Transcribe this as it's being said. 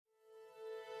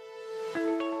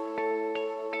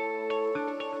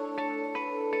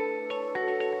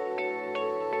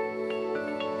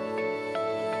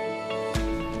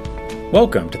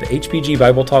Welcome to the HPG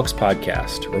Bible Talks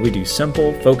podcast, where we do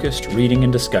simple, focused reading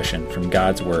and discussion from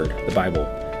God's Word, the Bible.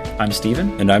 I'm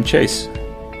Stephen. And I'm Chase.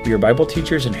 We are Bible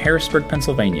teachers in Harrisburg,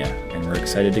 Pennsylvania, and we're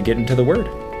excited to get into the Word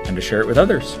and to share it with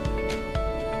others.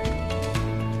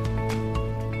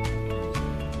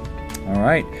 All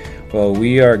right. Well,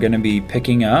 we are going to be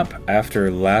picking up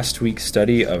after last week's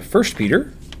study of 1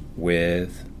 Peter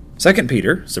with 2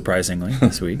 Peter, surprisingly,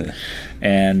 this week.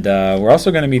 And we're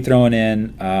also going to be throwing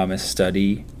in a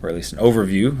study, or at least an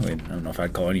overview. I don't know if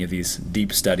I'd call any of these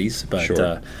deep studies, but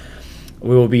sure.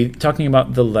 We will be talking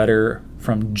about the letter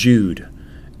from Jude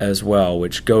as well,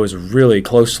 which goes really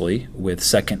closely with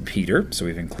 2 Peter. So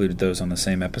we've included those on the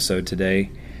same episode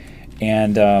today.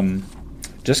 And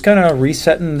just kind of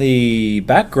resetting the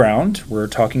background, we're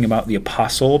talking about the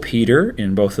Apostle Peter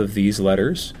in both of these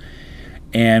letters.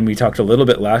 And we talked a little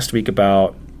bit last week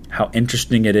about how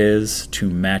interesting it is to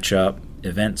match up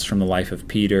events from the life of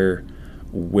Peter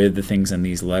with the things in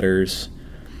these letters.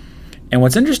 And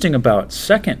what's interesting about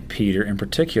 2 Peter in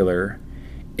particular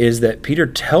is that Peter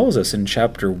tells us in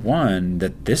chapter 1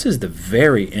 that this is the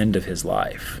very end of his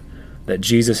life, that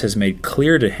Jesus has made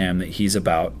clear to him that he's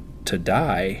about to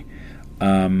die.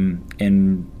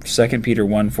 In 2 Peter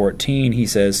 1:14, he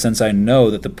says, "Since I know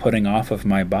that the putting off of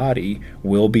my body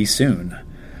will be soon,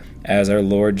 as our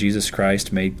Lord Jesus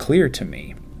Christ made clear to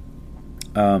me.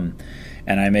 And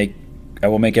I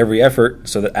will make every effort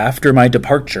so that after my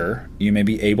departure, you may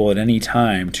be able at any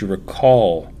time to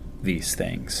recall these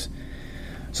things."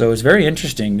 So it's very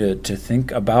interesting to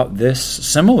think about this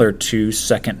similar to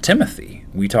 2 Timothy.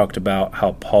 We talked about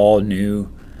how Paul knew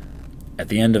at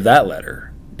the end of that letter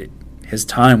his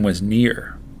time was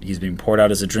near. He's being poured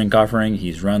out as a drink offering.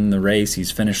 He's run the race. He's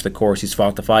finished the course. He's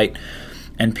fought the fight.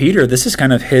 And Peter, this is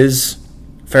kind of his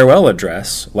farewell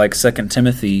address, like 2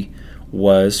 Timothy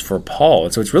was for Paul.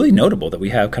 And so it's really notable that we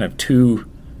have kind of two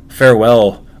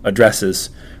farewell addresses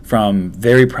from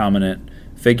very prominent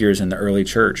figures in the early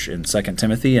church, in 2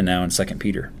 Timothy and now in 2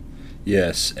 Peter.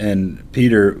 Yes, and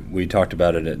Peter, we talked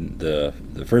about it in the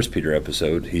first Peter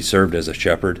episode. He served as a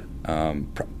shepherd,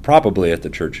 probably at the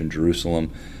church in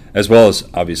Jerusalem, as well as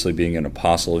obviously being an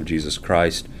apostle of Jesus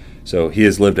Christ. So he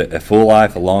has lived a full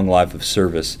life, a long life of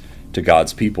service to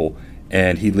God's people,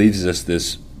 and he leaves us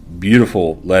this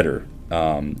beautiful letter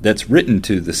that's written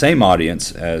to the same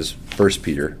audience as 1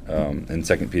 Peter. In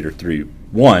 2 Peter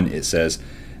 3:1, it says,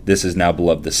 "This is now,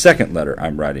 beloved, the second letter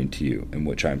I'm writing to you, in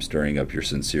which I'm stirring up your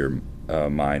sincere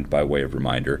mind by way of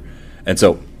reminder." And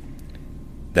so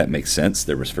that makes sense.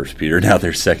 There was 1 Peter, now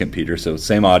there's 2 Peter. So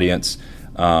same audience.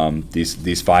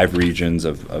 These five regions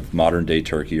of modern-day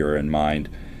Turkey are in mind,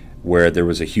 where there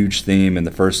was a huge theme in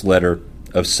the first letter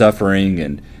of suffering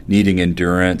and needing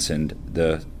endurance and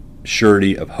the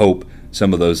surety of hope.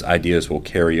 Some of those ideas will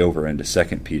carry over into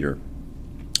 2 Peter,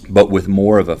 but with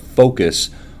more of a focus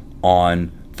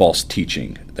on false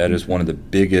teaching. That is one of the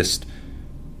biggest,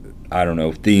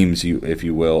 themes, if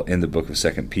you will, in the book of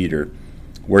 2 Peter,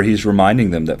 where he's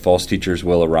reminding them that false teachers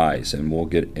will arise, and we'll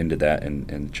get into that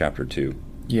in chapter 2.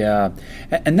 Yeah,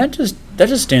 and that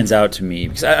just stands out to me,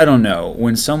 because I don't know,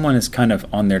 when someone is kind of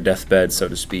on their deathbed, so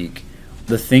to speak,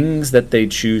 the things that they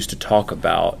choose to talk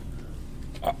about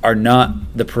are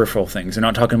not the peripheral things. They're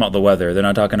not talking about the weather. They're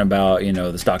not talking about,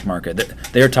 the stock market.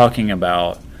 They're talking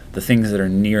about the things that are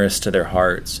nearest to their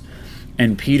hearts.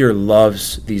 And Peter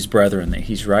loves these brethren that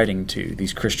he's writing to,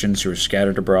 these Christians who are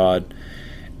scattered abroad.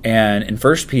 And in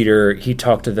 1 Peter, he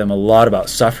talked to them a lot about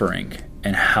suffering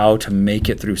and how to make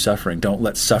it through suffering. Don't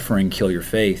let suffering kill your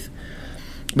faith.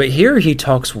 But here he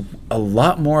talks a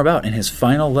lot more about, in his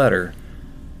final letter,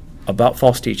 about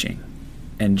false teaching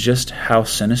and just how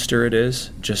sinister it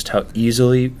is, just how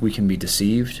easily we can be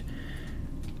deceived.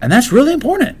 And that's really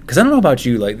important, because I don't know about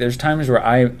you, there's times where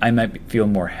I might feel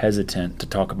more hesitant to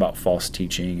talk about false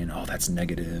teaching and, that's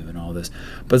negative and all this.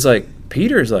 But it's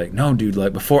Peter's no,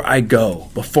 dude, before I go,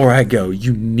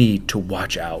 you need to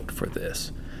watch out for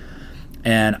this.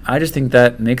 And I just think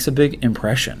that makes a big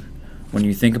impression when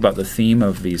you think about the theme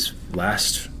of these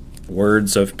last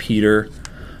words of Peter,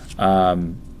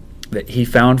 that he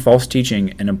found false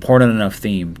teaching an important enough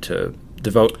theme to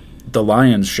devote the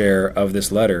lion's share of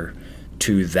this letter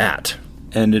to that.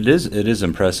 And it is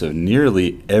impressive.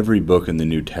 Nearly every book in the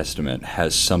New Testament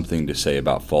has something to say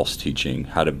about false teaching,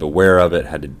 how to beware of it,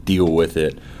 how to deal with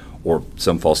it, or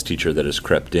some false teacher that has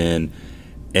crept in.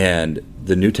 And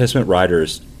the New Testament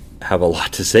writers have a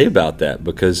lot to say about that,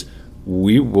 because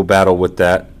we will battle with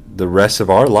that the rest of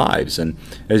our lives. And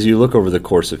as you look over the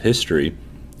course of history,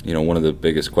 one of the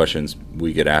biggest questions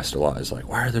we get asked a lot is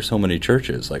why are there so many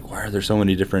churches? Why are there so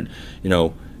many different,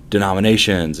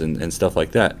 denominations and stuff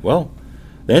like that? Well,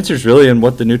 The answer is really in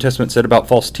what the New Testament said about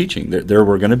false teaching. There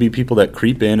were going to be people that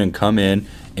creep in and come in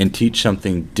and teach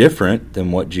something different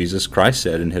than what Jesus Christ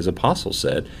said and his apostles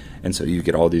said. And so you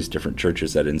get all these different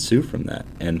churches that ensue from that.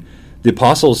 And the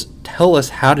apostles tell us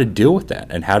how to deal with that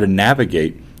and how to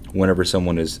navigate whenever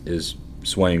someone is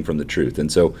swaying from the truth.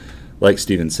 And so, like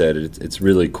Stephen said, it's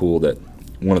really cool that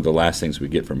one of the last things we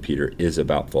get from Peter is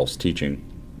about false teaching.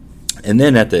 And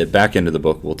then at the back end of the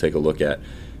book, we'll take a look at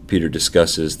Peter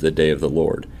discusses the day of the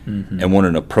Lord, and what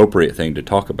an appropriate thing to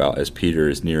talk about as Peter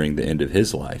is nearing the end of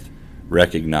his life,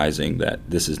 recognizing that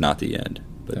this is not the end,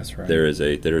 but That's right. there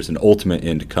is an ultimate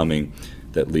end coming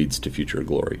that leads to future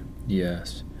glory.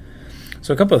 Yes.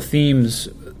 So a couple of themes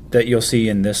that you'll see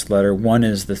in this letter. One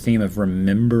is the theme of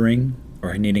remembering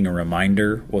or needing a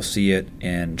reminder. We'll see it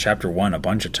in chapter 1 a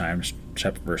bunch of times,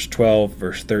 verse 12,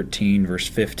 verse 13, verse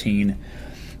 15.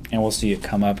 And we'll see it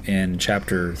come up in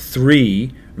chapter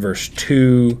 3, verse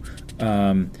 2,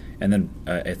 and then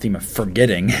a theme of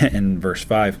forgetting in verse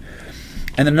 5.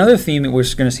 And another theme that we're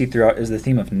going to see throughout is the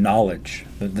theme of knowledge,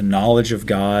 the knowledge of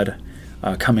God,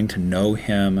 coming to know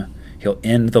Him. He'll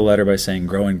end the letter by saying,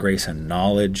 grow in grace and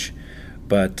knowledge.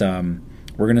 But we're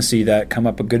going to see that come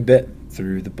up a good bit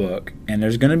through the book. And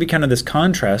there's going to be kind of this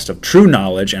contrast of true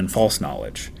knowledge and false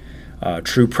knowledge,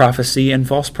 true prophecy and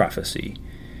false prophecy.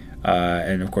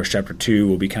 And of course, chapter 2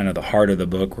 will be kind of the heart of the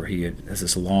book, where he has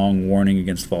this long warning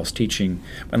against false teaching.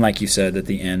 And like you said, at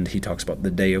the end, he talks about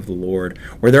the day of the Lord,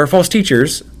 where there are false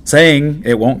teachers saying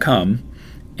it won't come,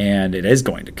 and it is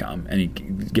going to come. And he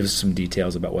gives some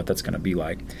details about what that's going to be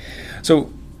like.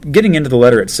 So getting into the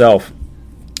letter itself,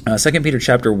 2 Peter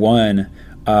chapter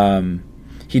 1,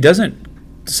 he doesn't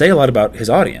say a lot about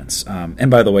his audience. And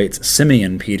by the way, it's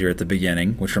Simeon Peter at the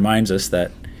beginning, which reminds us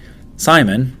that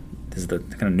Simon, this is the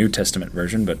kind of New Testament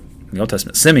version, but in the Old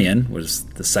Testament, Simeon was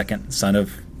the second son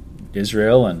of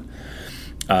Israel, and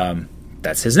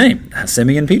that's his name,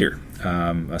 Simeon Peter,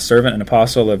 a servant and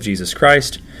apostle of Jesus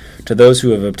Christ, to those who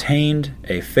have obtained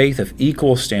a faith of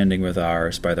equal standing with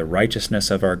ours by the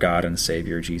righteousness of our God and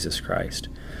Savior, Jesus Christ.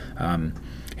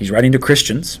 He's writing to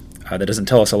Christians. That doesn't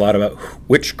tell us a lot about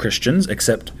which Christians,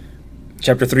 except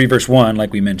chapter 3, verse 1,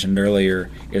 like we mentioned earlier,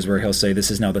 is where he'll say,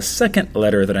 this is now the second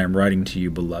letter that I am writing to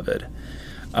you, beloved.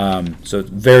 So it's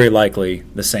very likely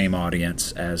the same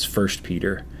audience as 1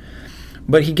 Peter.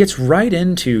 But he gets right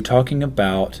into talking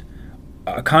about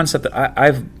a concept that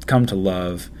I've come to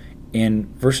love.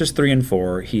 In verses 3 and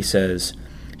 4, he says,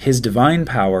 His divine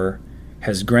power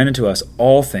has granted to us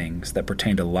all things that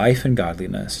pertain to life and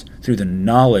godliness through the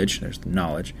knowledge, there's the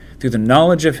knowledge, through the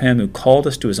knowledge of Him who called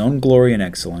us to His own glory and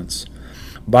excellence,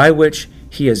 by which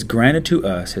He has granted to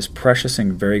us His precious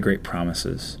and very great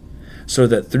promises, so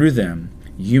that through them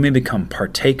you may become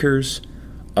partakers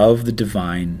of the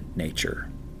divine nature,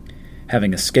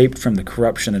 having escaped from the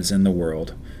corruption that is in the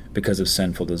world because of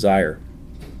sinful desire.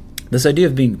 This idea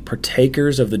of being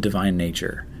partakers of the divine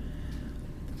nature,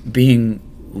 being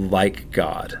like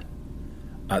God,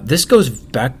 this goes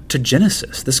back to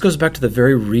Genesis. This goes back to the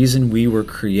very reason we were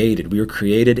created. We were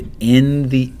created in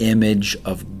the image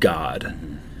of God.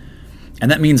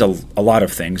 And that means a lot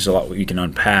of things, a lot we can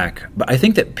unpack. But I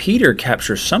think that Peter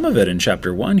captures some of it in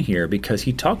chapter 1 here, because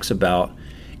he talks about,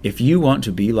 if you want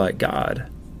to be like God,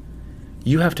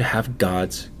 you have to have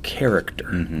God's character.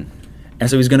 Mm-hmm. And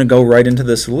so he's going to go right into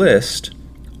this list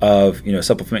of,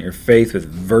 supplement your faith with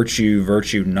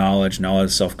virtue, knowledge,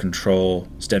 self-control,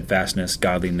 steadfastness,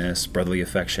 godliness, brotherly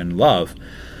affection, love.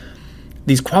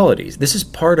 These qualities, this is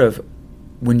part of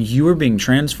when you are being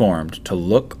transformed to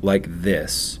look like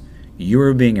this, you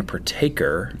are being a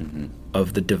partaker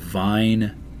of the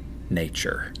divine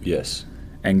nature. Yes.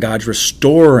 And God's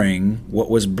restoring what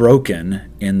was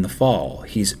broken in the fall.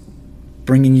 He's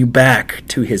bringing you back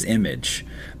to His image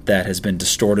that has been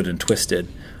distorted and twisted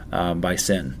by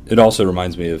sin. It also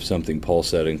reminds me of something Paul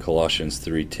said in Colossians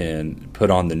 3:10, put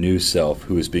on the new self,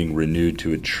 who is being renewed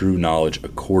to a true knowledge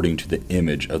according to the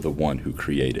image of the one who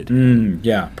created.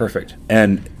 Yeah, perfect.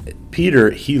 And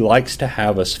Peter, he likes to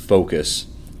have us focus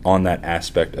on that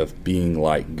aspect of being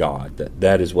like God.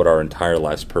 That is what our entire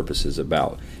life's purpose is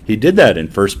about. He did that in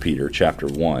 1 Peter chapter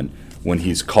 1 when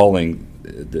he's calling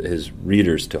his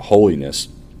readers to holiness.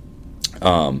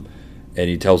 And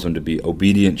he tells them to be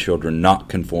obedient children, not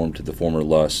conformed to the former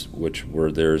lusts, which were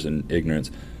theirs in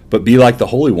ignorance, but be like the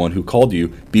Holy One who called you.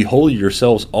 Be holy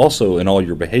yourselves also in all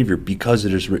your behavior, because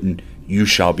it is written, you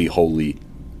shall be holy,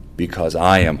 because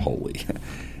I am holy.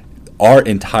 Our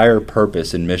entire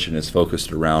purpose and mission is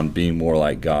focused around being more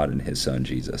like God and His Son,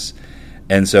 Jesus.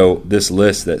 And so this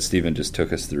list that Stephen just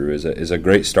took us through is a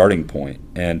great starting point.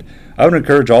 And I would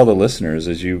encourage all the listeners,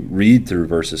 as you read through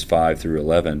verses 5 through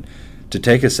 11, to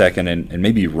take a second and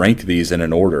maybe rank these in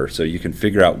an order so you can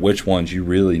figure out which ones you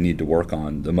really need to work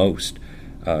on the most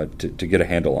to get a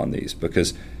handle on these,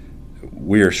 because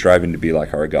we are striving to be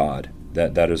like our God.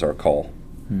 That is our call.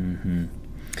 Mm-hmm.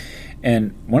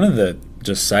 And one of the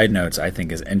just side notes I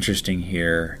think is interesting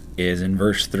here is in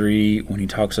verse 3 when he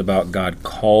talks about God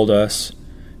called us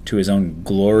to his own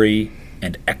glory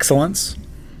and excellence.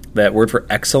 That word for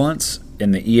excellence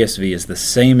in the ESV is the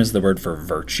same as the word for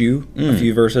virtue a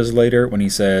few verses later when he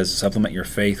says, supplement your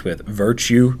faith with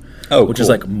virtue, which is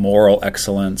like moral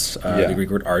excellence, the Greek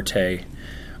word arte.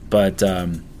 But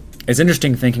it's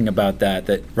interesting thinking about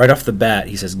that right off the bat,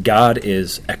 he says, God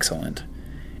is excellent,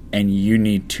 and you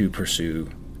need to pursue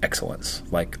excellence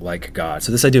like God.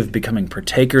 So this idea of becoming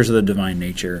partakers of the divine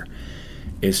nature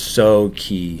is so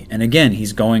key. And again,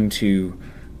 he's going to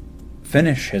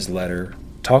finish his letter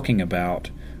talking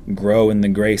about grow in the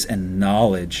grace and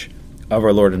knowledge of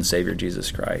our Lord and Savior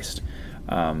Jesus Christ.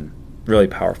 Really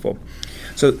powerful.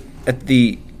 So at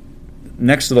the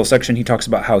next little section, he talks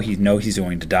about how he knows he's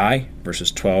going to die,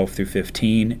 verses 12 through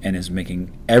 15, and is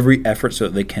making every effort so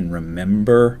that they can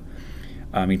remember.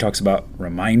 He talks about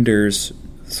reminders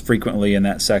frequently in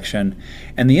that section.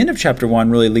 And the end of chapter 1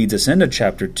 really leads us into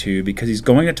chapter 2 because he's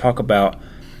going to talk about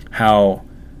how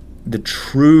the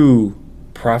true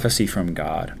prophecy from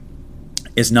God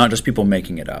is not just people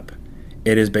making it up.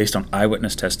 It is based on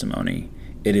eyewitness testimony.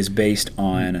 It is based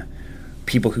on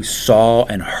people who saw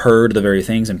and heard the very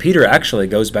things. And Peter actually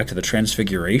goes back to the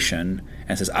Transfiguration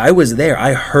and says, I was there.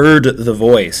 I heard the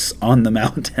voice on the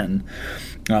mountain.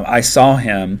 I saw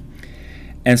him.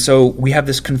 And so we have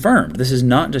this confirmed. This is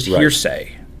not just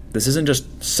hearsay. This isn't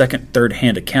just second,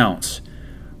 third-hand accounts.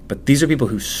 But these are people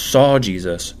who saw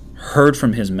Jesus, heard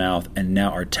from his mouth, and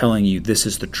now are telling you this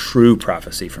is the true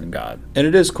prophecy from God. And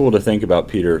it is cool to think about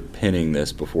Peter penning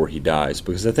this before he dies,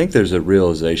 because I think there's a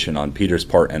realization on Peter's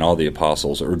part and all the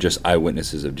apostles, or just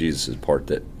eyewitnesses of Jesus' part,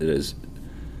 that it is,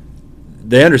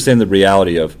 they understand the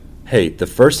reality of, hey, the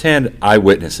first-hand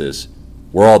eyewitnesses,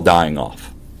 we're all dying off.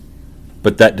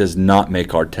 But that does not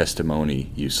make our testimony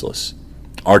useless.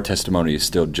 Our testimony is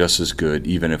still just as good,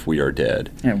 even if we are dead.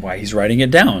 And why he's writing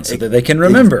it down, so that they can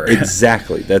remember.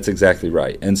 Exactly. That's exactly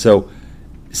right. And so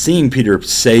seeing Peter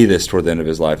say this toward the end of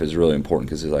his life is really important,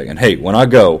 because he's like, and hey, when I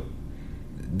go,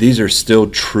 these are still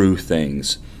true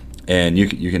things, and you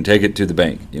can take it to the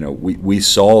bank. You know, we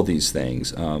saw these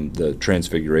things, the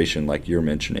Transfiguration, like you're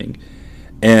mentioning.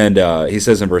 And he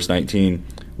says in verse 19,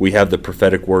 we have the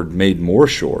prophetic word made more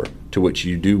sure, to which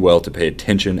you do well to pay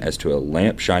attention as to a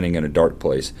lamp shining in a dark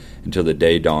place until the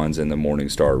day dawns and the morning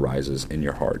star rises in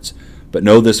your hearts. But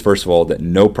know this, first of all, that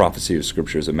no prophecy of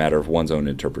Scripture is a matter of one's own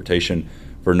interpretation,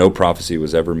 for no prophecy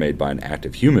was ever made by an act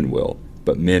of human will,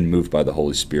 but men moved by the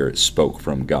Holy Spirit spoke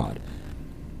from God.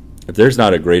 If there's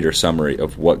not a greater summary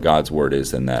of what God's word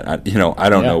is than that, I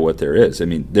don't know what there is. I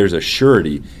mean, there's a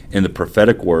surety in the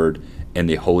prophetic word and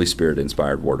the Holy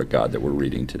Spirit-inspired word of God that we're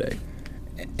reading today.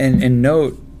 And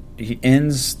note, he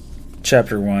ends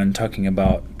chapter 1 talking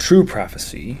about true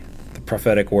prophecy, the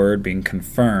prophetic word being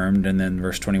confirmed, and then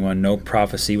verse 21, no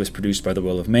prophecy was produced by the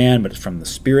will of man, but it's from the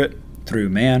Spirit through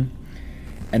man.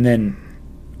 And then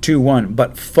 2:1,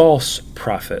 but false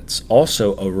prophets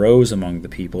also arose among the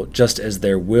people, just as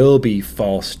there will be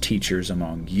false teachers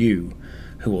among you,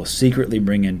 who will secretly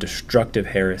bring in destructive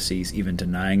heresies, even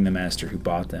denying the master who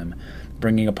bought them,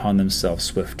 bringing upon themselves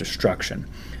swift destruction.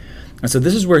 And so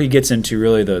this is where he gets into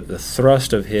really the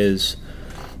thrust of his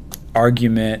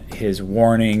argument, his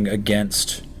warning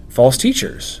against false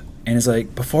teachers. And it's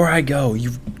like, before I go,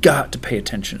 you've got to pay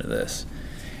attention to this.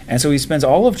 And so he spends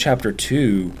all of chapter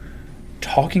 2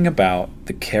 talking about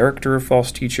the character of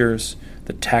false teachers,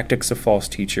 the tactics of false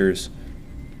teachers,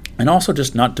 and also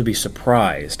just not to be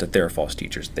surprised that there are false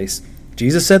teachers.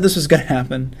 Jesus said this was going to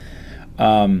happen.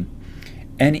 And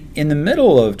in the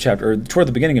middle of chapter, or toward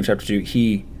the beginning of chapter 2,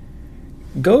 he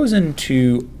goes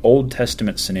into Old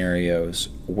Testament scenarios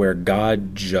where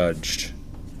God judged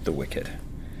the wicked.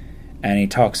 And he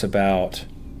talks about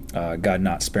God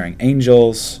not sparing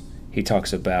angels. He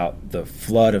talks about the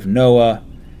flood of Noah.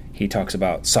 He talks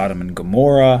about Sodom and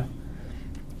Gomorrah,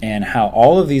 and how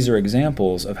all of these are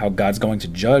examples of how God's going to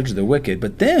judge the wicked.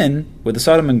 But then, with the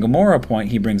Sodom and Gomorrah point,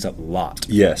 he brings up Lot.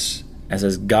 Yes. And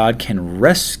says God can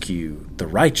rescue the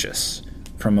righteous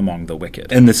from among the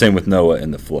wicked. And the same with Noah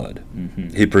and the flood.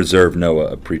 Mm-hmm. He preserved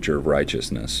Noah, a preacher of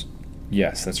righteousness.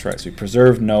 Yes, that's right. So he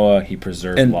preserved Noah, he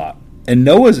preserved Lot. And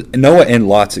Noah and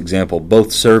Lot's example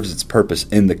both serves its purpose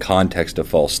in the context of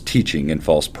false teaching and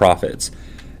false prophets,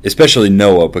 especially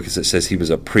Noah, because it says he was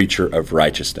a preacher of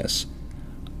righteousness.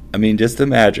 I mean, just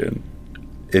imagine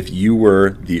if you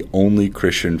were the only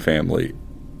Christian family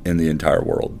in the entire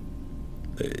world.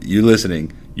 You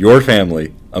listening, your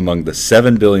family among the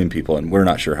 7 billion people, and we're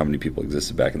not sure how many people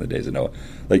existed back in the days of Noah,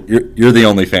 like you're the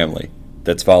only family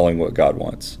that's following what God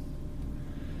wants.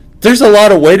 There's a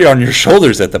lot of weight on your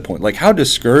shoulders at that point. Like, how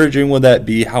discouraging would that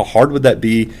be? How hard would that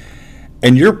be?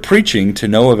 And you're preaching to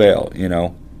no avail, you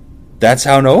know. That's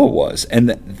how Noah was. And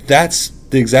that's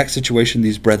the exact situation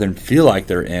these brethren feel like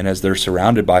they're in as they're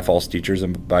surrounded by false teachers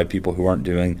and by people who aren't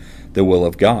doing the will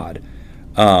of God.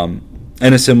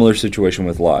 And a similar situation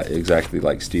with Lot, exactly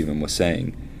like Stephen was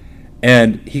saying.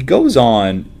 And he goes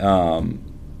on,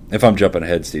 if I'm jumping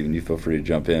ahead, Stephen, you feel free to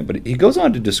jump in, but he goes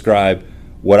on to describe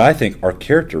what I think are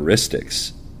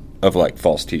characteristics of like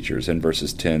false teachers in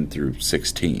verses 10 through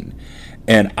 16.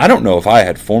 And I don't know if I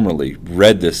had formerly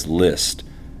read this list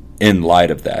in light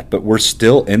of that, but we're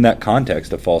still in that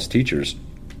context of false teachers.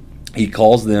 He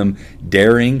calls them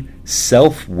daring,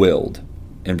 self-willed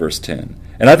in verse 10.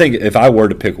 And I think if I were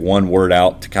to pick one word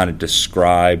out to kind of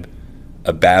describe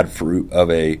a bad fruit of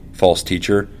a false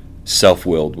teacher,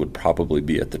 self-willed would probably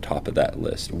be at the top of that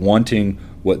list, wanting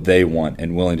what they want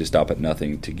and willing to stop at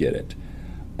nothing to get it.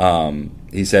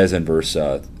 He says in verse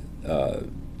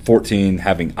 14,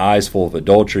 having eyes full of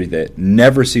adultery that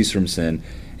never cease from sin,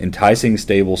 enticing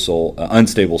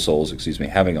unstable souls,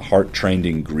 having a heart trained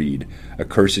in greed,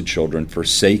 accursed children,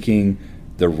 forsaking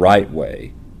the right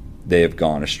way, they have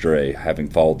gone astray, having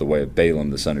followed the way of Balaam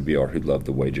the son of Beor, who loved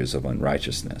the wages of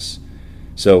unrighteousness.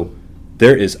 So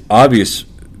there is obvious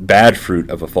bad fruit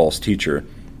of a false teacher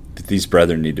that these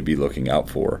brethren need to be looking out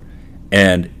for.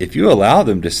 And if you allow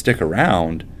them to stick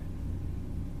around,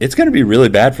 it's going to be really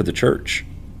bad for the church.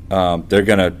 They're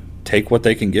going to take what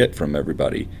they can get from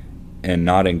everybody, and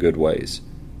not in good ways.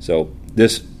 So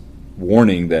this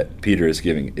warning that Peter is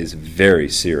giving is very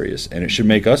serious, and it should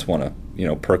make us want to,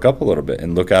 perk up a little bit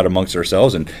and look out amongst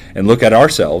ourselves and look at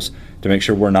ourselves to make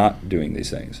sure we're not doing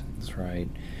these things. That's right.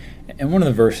 And one of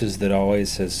the verses that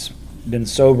always has been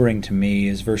sobering to me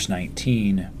is verse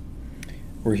 19,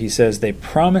 where he says, they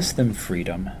promise them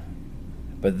freedom,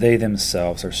 but they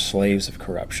themselves are slaves of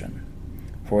corruption.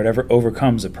 For whatever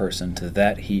overcomes a person, to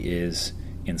that he is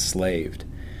enslaved.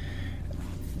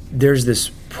 There's this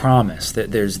promise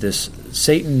that there's this,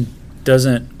 Satan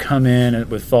doesn't come in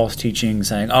with false teaching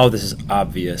saying, oh, this is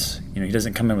obvious. He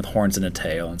doesn't come in with horns and a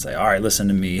tail and say, all right, listen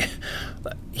to me.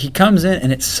 He comes in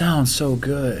and it sounds so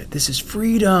good. This is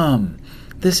freedom.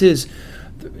 This is,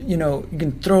 you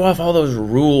can throw off all those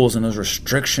rules and those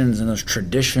restrictions and those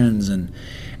traditions and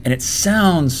it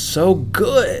sounds so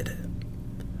good.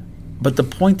 But the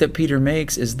point that Peter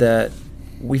makes is that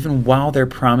even while they're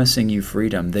promising you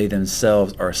freedom, they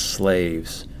themselves are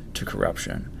slaves to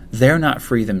corruption. They're not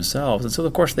free themselves, and so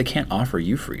of course they can't offer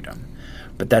you freedom.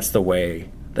 But that's the way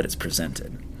that it's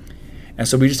presented. And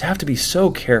so we just have to be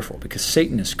so careful because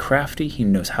Satan is crafty. He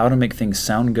knows how to make things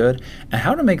sound good and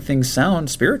how to make things sound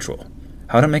spiritual,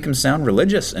 how to make them sound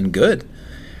religious and good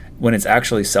when it's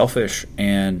actually selfish.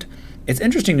 And it's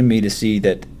interesting to me to see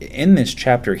that in this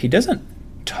chapter, he doesn't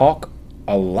talk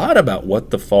a lot about what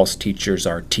the false teachers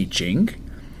are teaching,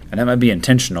 and that might be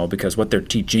intentional because what they're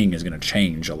teaching is going to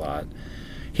change a lot.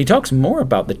 He talks more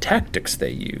about the tactics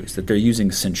they use, that they're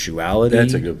using sensuality.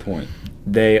 That's a good point.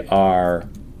 They are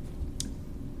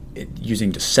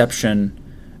using deception.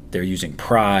 They're using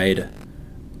pride.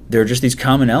 There are just these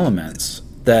common elements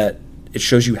that it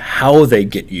shows you how they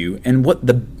get you, and what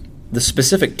the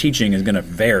specific teaching is going to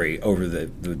vary over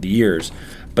the years,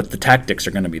 but the tactics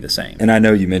are going to be the same. And I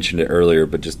know you mentioned it earlier,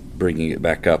 but just bringing it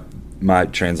back up, my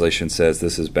translation says,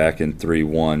 this is back in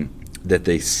 3:1, that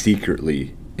they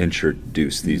secretly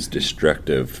introduce these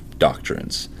destructive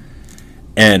doctrines.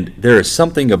 And there is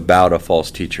something about a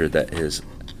false teacher that is,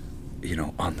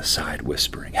 on the side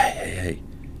whispering, hey,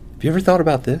 have you ever thought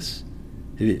about this?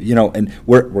 And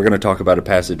we're going to talk about a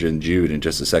passage in Jude in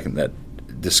just a second that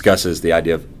discusses the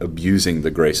idea of abusing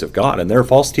the grace of God. And there are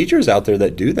false teachers out there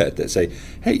that do that say,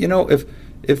 hey,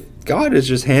 if God has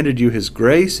just handed you his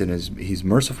grace and he's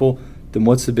merciful, then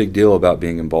what's the big deal about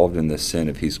being involved in this sin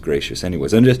if he's gracious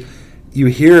anyways? And just you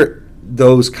hear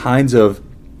those kinds of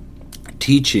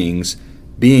teachings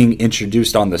being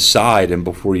introduced on the side, and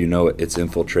before you know it, it's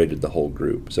infiltrated the whole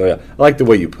group. So yeah, I like the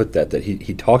way you put that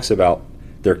he talks about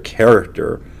their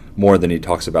character more than he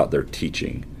talks about their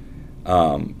teaching.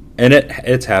 And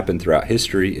it's happened throughout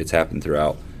history. It's happened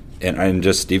throughout, and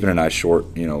just Stephen and I short,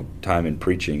 time in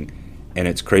preaching, and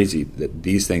it's crazy that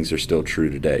these things are still true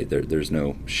today. There's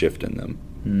no shift in them.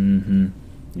 Mm-hmm.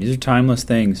 These are timeless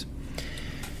things.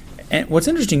 And what's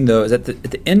interesting, though, is that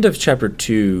at the end of chapter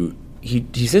 2,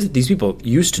 he says that these people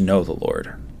used to know the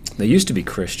Lord. They used to be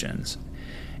Christians.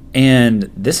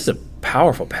 And this is a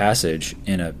powerful passage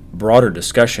in a broader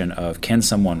discussion of can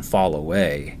someone fall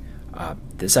away.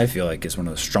 This, I feel like, is one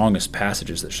of the strongest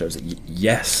passages that shows that,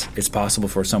 yes, it's possible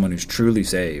for someone who's truly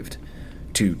saved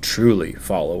to truly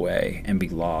fall away and be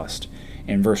lost.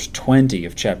 In verse 20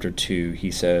 of chapter 2, he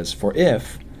says, "For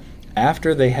if,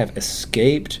 after they have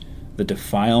escaped the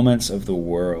defilements of the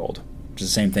world," which is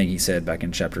the same thing he said back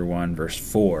in chapter 1, verse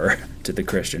 4 to the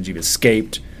Christians, you've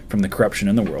escaped from the corruption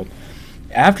in the world.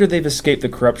 After they've escaped the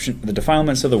corruption, the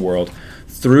defilements of the world,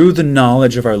 through the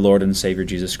knowledge of our Lord and Savior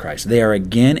Jesus Christ, they are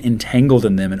again entangled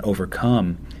in them and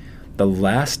overcome. The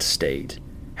last state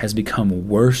has become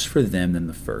worse for them than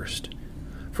the first.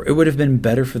 For it would have been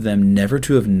better for them never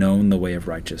to have known the way of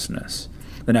righteousness,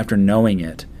 than after knowing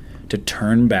it, to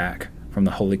turn back from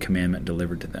the holy commandment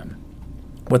delivered to them.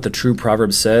 What the true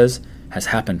proverb says has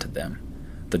happened to them.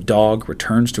 The dog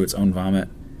returns to its own vomit,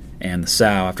 and the sow,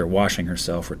 after washing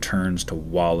herself, returns to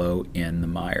wallow in the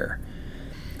mire.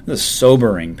 This is a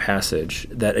sobering passage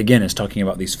that, again, is talking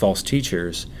about these false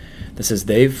teachers that says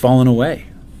they've fallen away.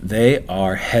 They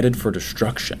are headed for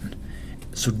destruction.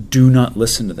 So do not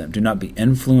listen to them. Do not be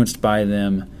influenced by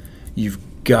them. You've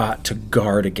got to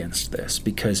guard against this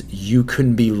because you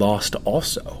can be lost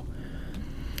also.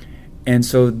 And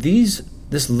so this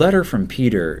letter from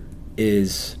Peter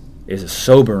is a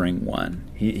sobering one.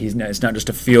 It's not just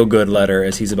a feel-good letter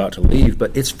as he's about to leave,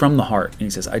 but it's from the heart. And he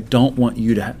says, I don't want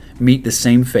you to meet the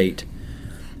same fate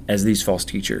as these false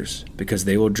teachers because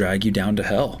they will drag you down to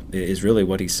hell, is really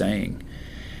what he's saying.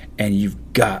 And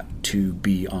you've got to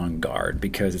be on guard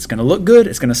because it's going to look good,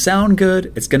 it's going to sound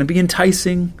good, it's going to be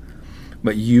enticing,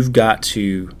 but you've got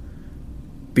to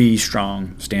be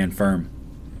strong, stand firm,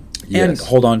 and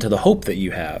hold on to the hope that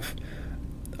you have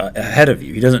ahead of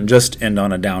you. He doesn't just end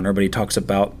on a downer, but he talks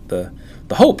about the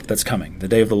hope that's coming, the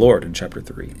day of the Lord in chapter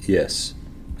 3. Yes.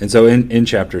 And so in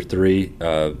chapter 3,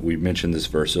 we mentioned this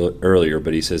verse earlier,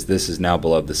 but he says, "This is now,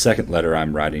 beloved, the second letter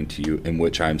I'm writing to you, in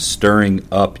which I'm stirring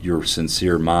up your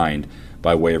sincere mind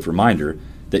by way of reminder,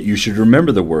 that you should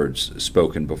remember the words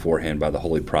spoken beforehand by the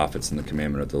holy prophets and the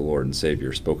commandment of the Lord and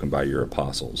Savior spoken by your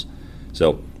apostles."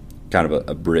 So kind of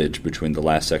a bridge between the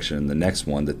last section and the next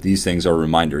one, that these things are a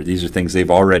reminder. These are things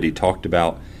they've already talked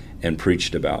about and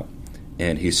preached about.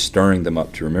 And he's stirring them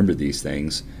up to remember these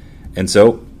things. And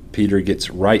so Peter gets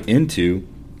right into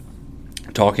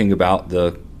talking about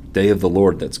the day of the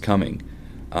Lord that's coming.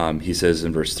 He says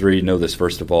in verse 3, "Know this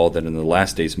first of all, that in the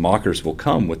last days mockers will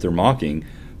come with their mocking,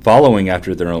 following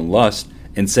after their own lust,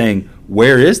 and saying,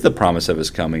 'Where is the promise of his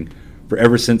coming? For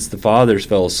ever since the fathers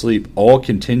fell asleep, all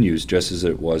continues just as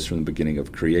it was from the beginning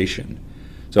of creation.'"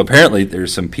 So apparently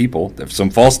there's some people, some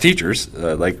false teachers,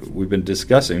 like we've been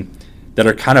discussing, that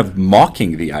are kind of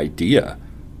mocking the idea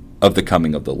of the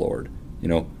coming of the Lord.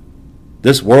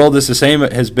 This world is the same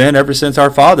it has been ever since our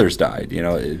fathers died.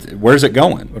 Where's it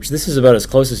going? Which this is about as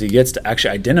close as he gets to actually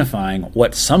identifying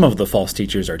what some of the false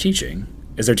teachers are teaching.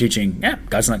 Is they're teaching,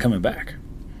 God's not coming back.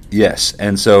 Yes,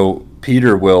 and so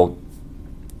Peter will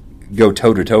go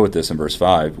toe-to-toe with this in verse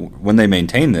 5. When they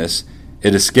maintain this,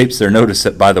 it escapes their notice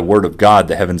that by the word of God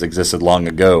the heavens existed long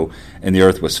ago, and the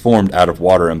earth was formed out of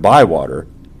water and by water,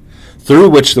 through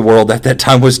which the world at that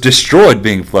time was destroyed,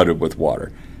 being flooded with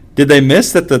water. Did they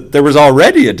miss that there was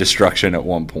already a destruction at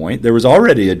one point? There was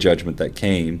already a judgment that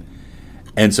came.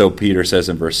 And so Peter says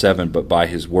in verse 7, "But by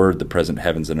his word the present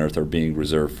heavens and earth are being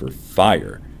reserved for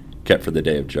fire, kept for the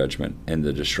day of judgment and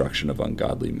the destruction of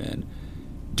ungodly men."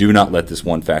 Do not let this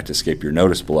one fact escape your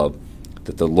notice, beloved,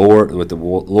 that with the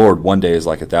Lord 1 day is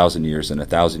like 1,000 years, and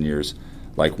 1,000 years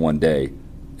like 1 day.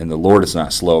 And the Lord is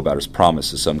not slow about his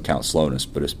promise, as some count slowness,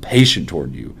 but is patient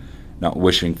toward you, not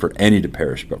wishing for any to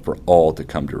perish, but for all to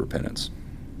come to repentance.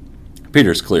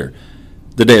 Peter's clear.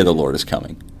 The day of the Lord is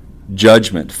coming.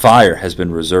 Judgment, fire has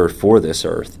been reserved for this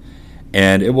earth,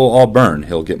 and it will all burn.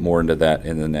 He'll get more into that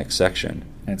in the next section.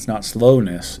 And it's not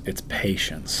slowness, it's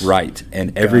patience. Right.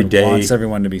 And every God day wants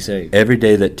everyone to be saved. Every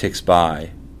day that ticks by,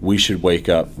 we should wake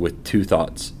up with two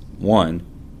thoughts. One,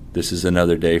 this is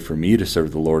another day for me to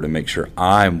serve the Lord and make sure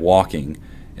I'm walking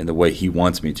in the way he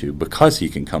wants me to, because he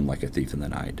can come like a thief in the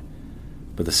night.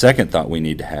 But the second thought we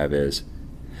need to have is,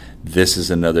 this is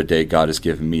another day God has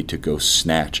given me to go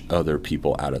snatch other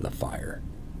people out of the fire,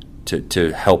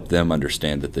 to help them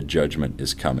understand that the judgment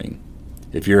is coming.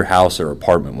 If your house or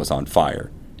apartment was on fire,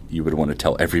 you would want to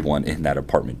tell everyone in that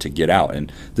apartment to get out.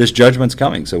 And this judgment's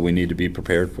coming, so we need to be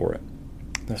prepared for it.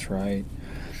 That's right.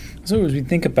 So as we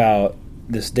think about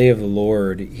this day of the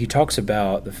Lord, he talks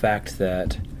about the fact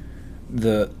that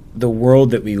the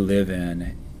world that we live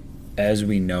in, as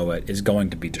we know it, is going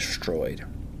to be destroyed.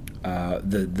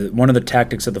 One of the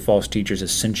tactics of the false teachers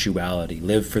is sensuality.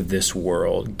 Live for this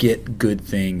world. Get good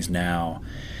things now.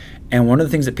 And one of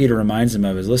the things that Peter reminds them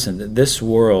of is, listen, this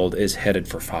world is headed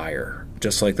for fire,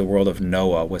 just like the world of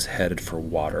Noah was headed for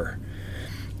water.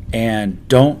 And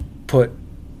don't put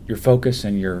your focus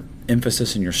and your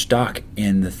emphasis and your stock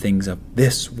in the things of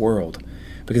this world,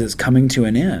 because it's coming to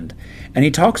an end. And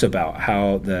he talks about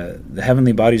how the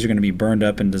heavenly bodies are going to be burned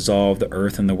up and dissolved, the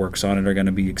earth and the works on it are going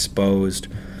to be exposed.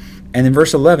 And in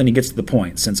verse 11, he gets to the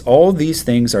point. Since all these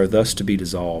things are thus to be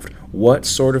dissolved, what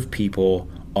sort of people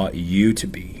ought you to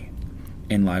be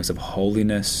in lives of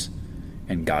holiness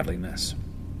and godliness?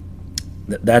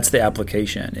 That's the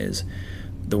application, is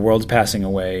the world's passing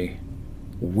away.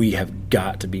 We have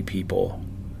got to be people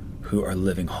who are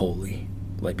living holy,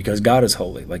 because God is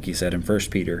holy, like he said in 1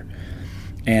 Peter.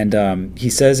 And he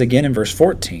says again in verse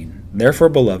 14, therefore,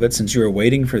 beloved, since you are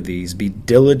waiting for these, be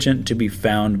diligent to be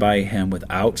found by him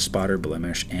without spot or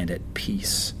blemish and at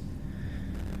peace.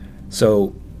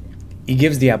 So he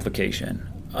gives the application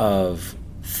of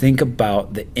think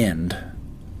about the end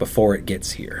before it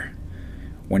gets here.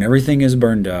 When everything is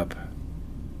burned up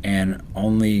and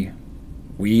only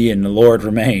we and the Lord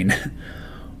remain,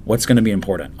 what's going to be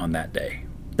important on that day?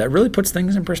 That really puts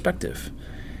things in perspective.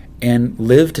 And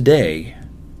live today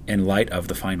in light of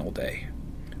the final day.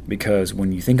 Because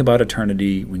when you think about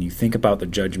eternity, when you think about the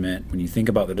judgment, when you think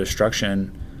about the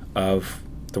destruction of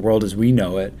the world as we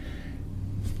know it,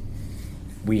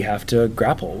 we have to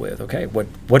grapple with, okay,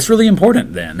 what's really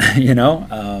important then?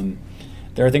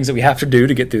 There are things that we have to do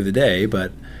to get through the day,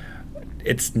 but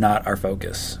it's not our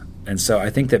focus. And so I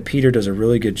think that Peter does a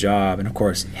really good job, and of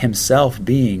course himself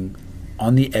being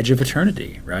on the edge of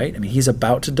eternity, right? I mean, he's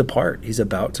about to depart. He's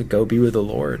about to go be with the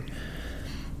Lord.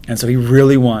 And so he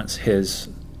really wants his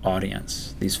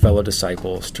audience, these fellow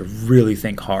disciples, to really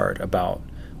think hard about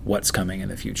what's coming in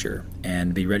the future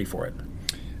and be ready for it.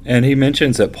 And he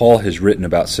mentions that Paul has written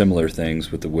about similar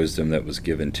things with the wisdom that was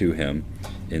given to him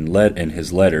in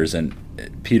his letters. And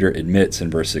Peter admits in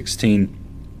verse 16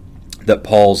 that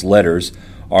Paul's letters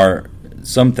are,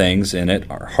 some things in it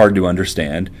are hard to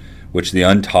understand, which the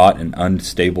untaught and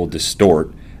unstable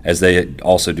distort, as they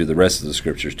also do the rest of the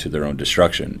scriptures to their own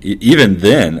destruction. Even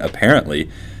then, apparently,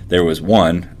 there was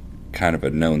one kind of a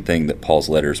known thing that Paul's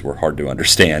letters were hard to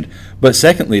understand. But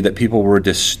secondly, that people were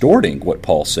distorting what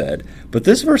Paul said. But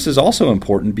this verse is also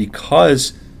important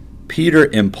because Peter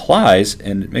implies,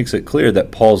 and it makes it clear,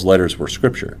 that Paul's letters were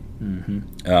scripture.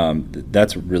 Mm-hmm.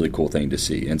 That's a really cool thing to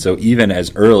see. And so even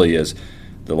as early as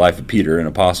the life of Peter, an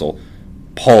apostle,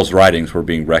 Paul's writings were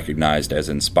being recognized as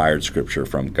inspired scripture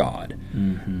from God.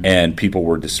 Mm-hmm. And people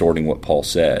were distorting what Paul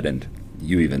said, and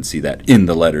you even see that in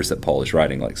the letters that Paul is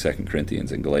writing, like 2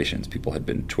 Corinthians and Galatians. People had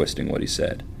been twisting what he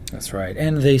said. That's right.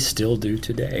 And they still do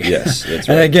today. Yes, that's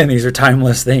right. And again, these are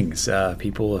timeless things.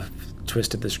 People have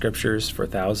twisted the scriptures for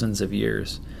thousands of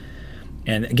years.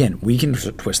 And again, we can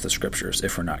twist the scriptures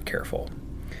if we're not careful.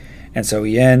 And so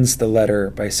he ends the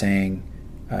letter by saying,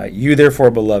 you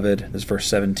therefore, beloved, this is verse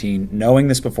 17, knowing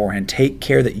this beforehand, take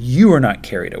care that you are not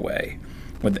carried away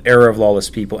with the error of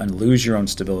lawless people and lose your own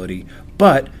stability,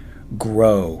 but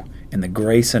grow in the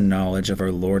grace and knowledge of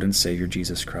our Lord and Savior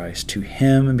Jesus Christ. To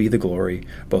him be the glory,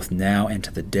 both now and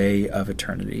to the day of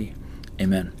eternity.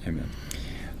 Amen. Amen.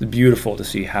 It's beautiful to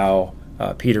see how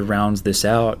Peter rounds this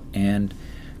out, and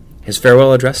his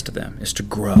farewell address to them is to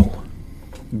grow.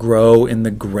 Grow in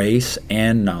the grace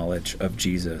and knowledge of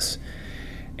Jesus.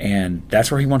 And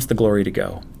that's where he wants the glory to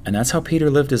go. And that's how Peter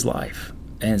lived his life.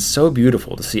 And it's so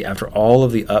beautiful to see, after all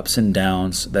of the ups and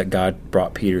downs that God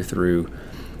brought Peter through,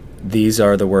 these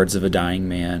are the words of a dying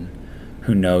man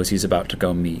who knows he's about to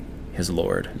go meet his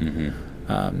Lord. Mm-hmm.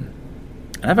 And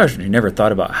I've actually never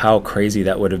thought about how crazy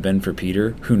that would have been for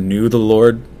Peter, who knew the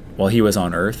Lord while he was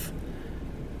on earth,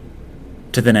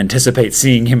 to then anticipate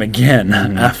seeing him again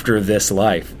after this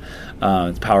life.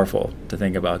 It's powerful to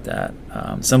think about that.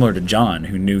 Similar to John,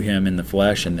 who knew him in the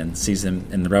flesh and then sees him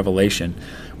in the Revelation,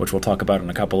 which we'll talk about in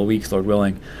a couple of weeks, Lord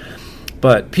willing.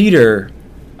 But Peter,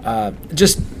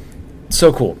 just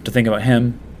so cool to think about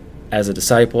him as a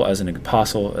disciple, as an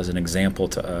apostle, as an example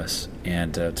to us,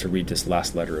 and to read this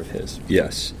last letter of his.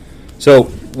 Yes.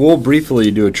 So we'll briefly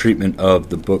do a treatment of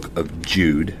the book of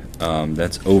Jude.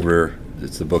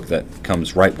 It's the book that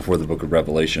comes right before the book of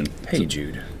Revelation. Hey,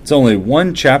 Jude. It's only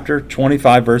one chapter,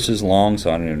 25 verses long,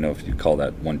 so I don't even know if you call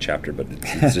that one chapter, but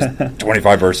it's just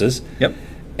 25 verses. Yep.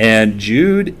 And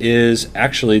Jude is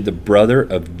actually the brother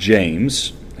of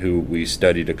James, who we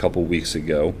studied a couple weeks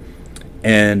ago,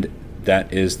 and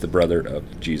that is the brother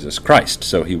of Jesus Christ.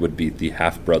 So he would be the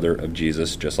half-brother of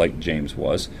Jesus, just like James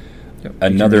was.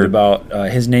 Another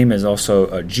about his name is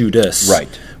also Judas, right?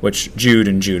 Which Jude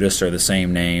and Judas are the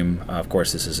same name. Of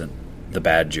course, this isn't the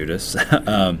bad Judas,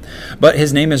 but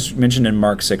his name is mentioned in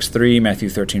Mark 6:3, Matthew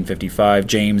 13:55.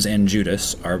 James and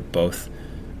Judas are both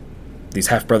these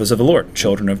half brothers of the Lord,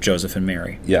 children of Joseph and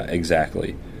Mary. Yeah,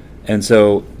 exactly. And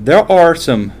so there are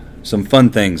some fun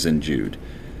things in Jude,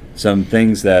 some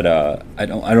things that I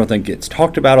don't think gets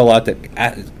talked about a lot, that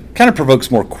kind of provokes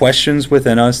more questions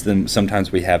within us than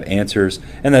sometimes we have answers,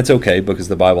 and that's okay because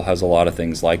the Bible has a lot of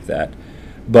things like that.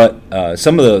 But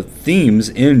some of the themes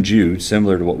in Jude,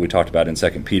 similar to what we talked about in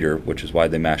 2 Peter, which is why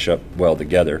they mash up well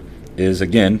together, is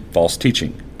again false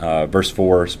teaching. Verse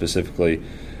 4 specifically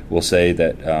will say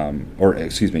that,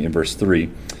 in verse 3,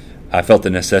 I felt the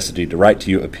necessity to write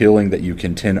to you, appealing that you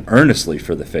contend earnestly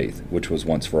for the faith, which was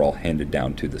once for all handed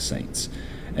down to the saints.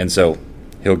 And so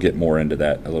he'll get more into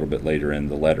that a little bit later in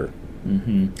the letter.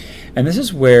 Mm-hmm. And this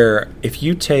is where, if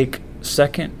you take 2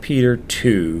 Peter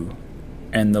 2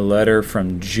 and the letter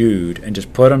from Jude and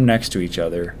just put them next to each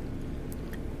other,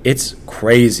 it's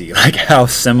crazy like how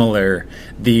similar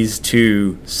these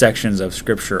two sections of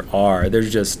Scripture are.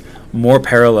 There's just more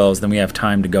parallels than we have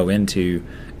time to go into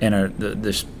in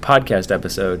this podcast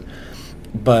episode.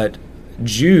 But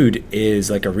Jude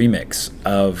is like a remix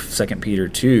of 2 Peter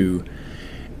 2,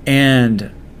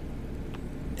 and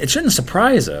it shouldn't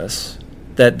surprise us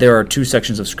that there are two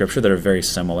sections of Scripture that are very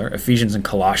similar. Ephesians and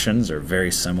Colossians are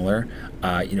very similar.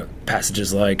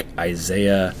 Passages like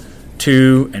Isaiah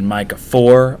 2 and Micah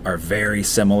 4 are very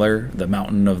similar, the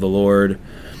mountain of the Lord.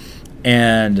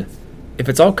 And if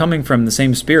it's all coming from the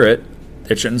same Spirit,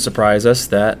 it shouldn't surprise us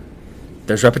that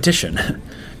there's repetition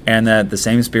and that the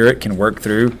same Spirit can work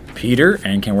through Peter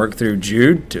and can work through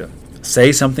Jude to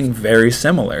say something very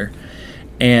similar.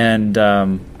 And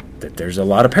that there's a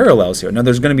lot of parallels here. Now,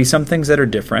 there's going to be some things that are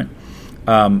different.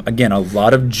 Again, a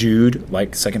lot of Jude,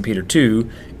 like 2 Peter 2,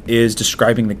 is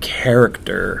describing the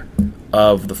character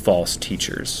of the false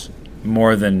teachers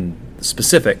more than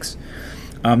specifics.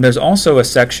 There's also a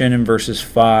section in verses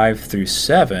 5 through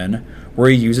 7 where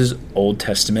he uses Old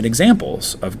Testament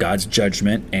examples of God's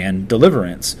judgment and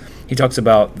deliverance. He talks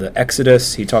about the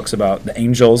Exodus, he talks about the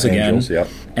angels again, yep.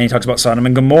 And he talks about Sodom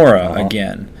and Gomorrah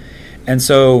again. And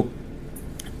so,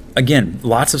 again,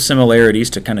 lots of similarities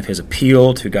to kind of his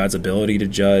appeal to God's ability to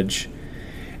judge.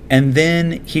 And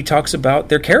then he talks about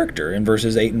their character in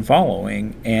verses 8 and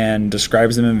following and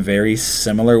describes them in very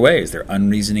similar ways. They're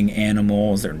unreasoning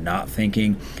animals, they're not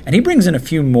thinking. And he brings in a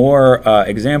few more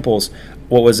examples.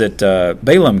 What was it?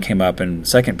 Balaam came up in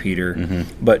 2 Peter,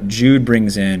 but Jude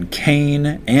brings in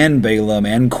Cain and Balaam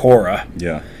and Korah,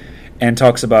 and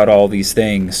talks about all these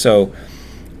things. So,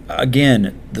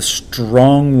 again, the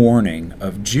strong warning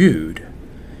of Jude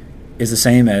is the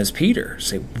same as Peter.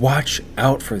 Say, watch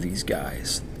out for these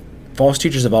guys. False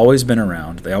teachers have always been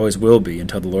around. They always will be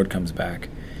until the Lord comes back.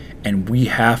 And we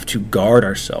have to guard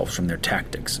ourselves from their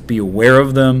tactics. Be aware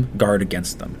of them, guard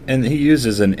against them. And he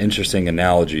uses an interesting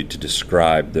analogy to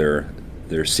describe their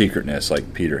secretness,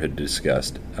 like Peter had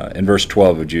discussed. In verse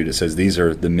 12 of Jude, it says, these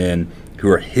are the men who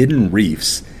are hidden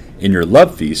reefs in your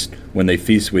love feast, when they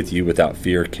feast with you without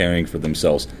fear, caring for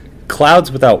themselves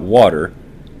clouds without water,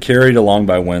 carried along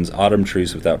by winds, autumn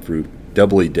trees without fruit,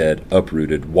 doubly dead,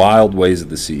 uprooted, wild waves of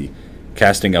the sea,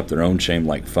 casting up their own shame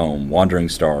like foam, wandering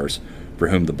stars, for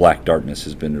whom the black darkness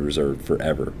has been reserved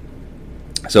forever.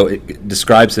 So it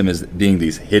describes them as being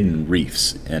these hidden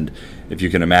reefs. And if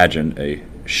you can imagine a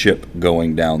ship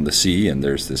going down the sea and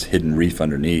there's this hidden reef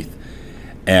underneath,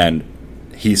 and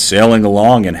he's sailing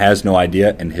along and has no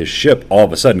idea, and his ship all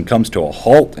of a sudden comes to a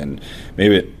halt, and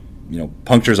maybe it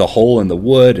punctures a hole in the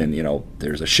wood, and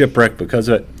there's a shipwreck because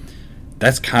of it.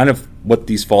 That's kind of what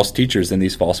these false teachers and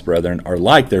these false brethren are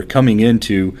like. They're coming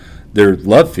into their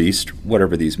love feast,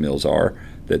 whatever these meals are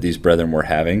that these brethren were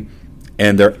having,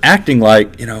 and they're acting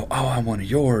like, I'm one of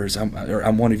yours,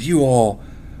 I'm one of you all,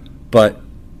 but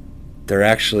they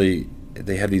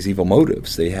have these evil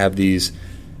motives. They have these,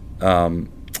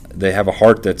 they have a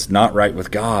heart that's not right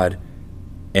with God,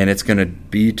 and it's going to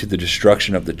be to the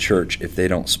destruction of the church if they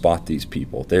don't spot these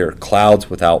people. They are clouds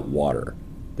without water.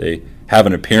 They have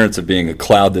an appearance of being a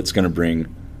cloud that's going to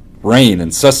bring rain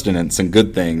and sustenance and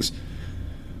good things,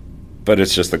 but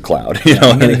it's just a cloud.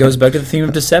 And it goes back to the theme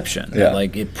of deception. Yeah.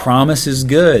 Like, it promises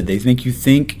good. They think you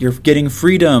think you're getting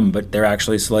freedom, but they're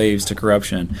actually slaves to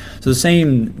corruption. So the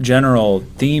same general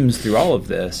themes through all of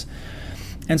this.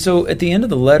 And so at the end of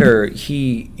the letter,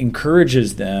 he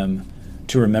encourages them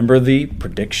to remember the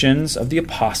predictions of the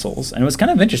apostles. And it was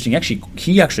kind of interesting.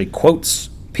 He actually quotes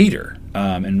Peter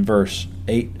in verse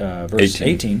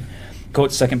 18.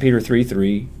 Quotes 2 Peter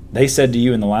 3:3, They said to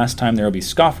you, in the last time there will be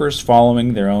scoffers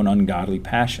following their own ungodly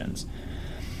passions.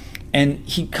 And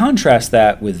he contrasts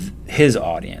that with his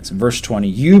audience. In verse 20,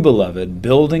 you, beloved,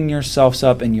 building yourselves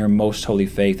up in your most holy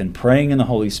faith and praying in the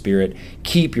Holy Spirit,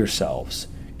 keep yourselves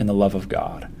in the love of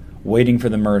God, waiting for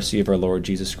the mercy of our Lord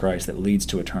Jesus Christ that leads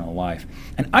to eternal life.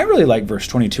 And I really like verse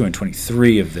 22 and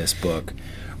 23 of this book,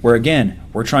 where again,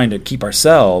 we're trying to keep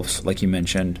ourselves, like you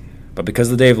mentioned, but because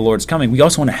the day of the Lord is coming, we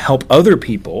also want to help other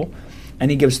people.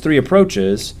 And he gives 3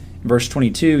 approaches. In verse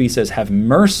 22, he says, have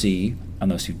mercy on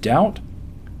those who doubt.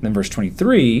 Then verse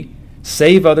 23,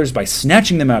 save others by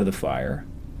snatching them out of the fire.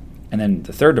 And then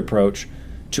the third approach,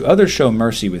 to others show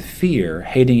mercy with fear,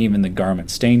 hating even the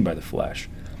garment stained by the flesh.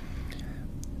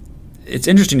 It's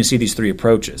interesting to see these 3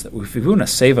 approaches. That if we want to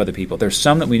save other people, there's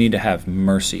some that we need to have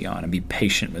mercy on and be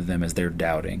patient with them as they're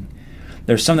doubting.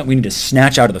 There's some that we need to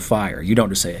snatch out of the fire. You don't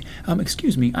just say,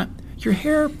 excuse me, your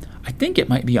hair, I think it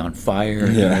might be on fire.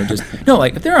 Yeah.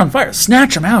 If they're on fire,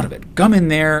 snatch them out of it. Come in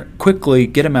there quickly,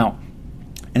 get them out.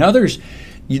 And others,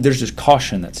 there's just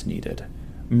caution that's needed.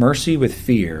 Mercy with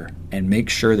fear, and make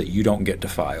sure that you don't get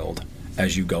defiled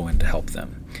as you go in to help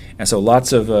them. And so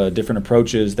lots of different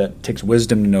approaches. That takes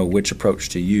wisdom to know which approach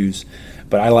to use.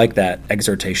 But I like that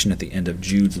exhortation at the end of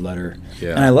Jude's letter.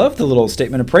 Yeah. And I love the little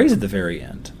statement of praise at the very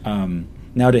end.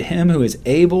 Now to him who is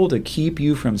able to keep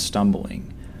you from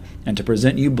stumbling and to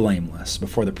present you blameless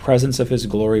before the presence of his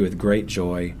glory with great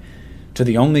joy, to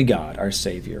the only God, our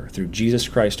Savior, through Jesus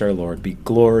Christ our Lord, be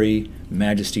glory,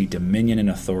 majesty, dominion, and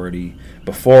authority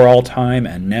before all time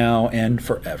and now and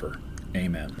forever.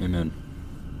 Amen. Amen.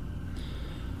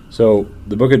 So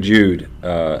the book of Jude,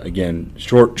 again,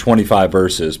 short 25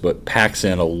 verses, but packs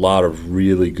in a lot of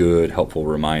really good, helpful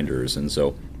reminders. And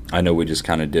so I know we just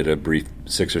kind of did a brief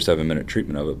 6 or 7 minute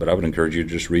treatment of it, but I would encourage you to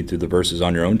just read through the verses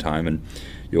on your own time, and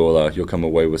you'll come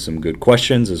away with some good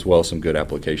questions as well as some good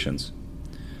applications.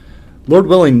 Lord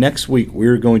willing, next week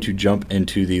we're going to jump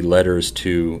into the letters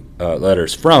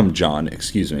from John.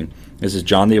 This is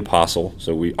John the Apostle.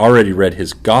 So we already read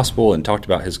his gospel and talked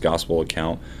about his gospel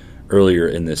account earlier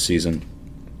in this season.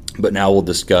 But now we'll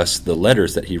discuss the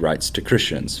letters that he writes to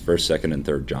Christians, 1st, 2nd, and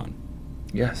 3rd John.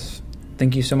 Yes.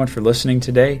 Thank you so much for listening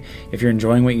today. If you're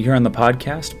enjoying what you hear on the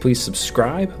podcast, please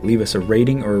subscribe, leave us a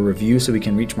rating or a review so we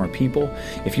can reach more people.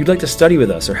 If you'd like to study with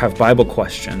us or have Bible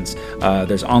questions,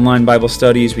 there's online Bible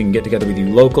studies. We can get together with you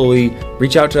locally.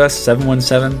 Reach out to us,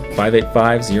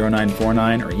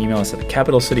 717-585-0949, or email us at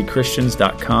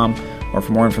capitalcitychristians.com. Or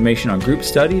for more information on group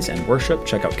studies and worship,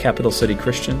 check out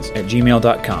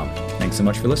capitalcitychristians@gmail.com. Thanks so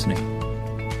much for listening.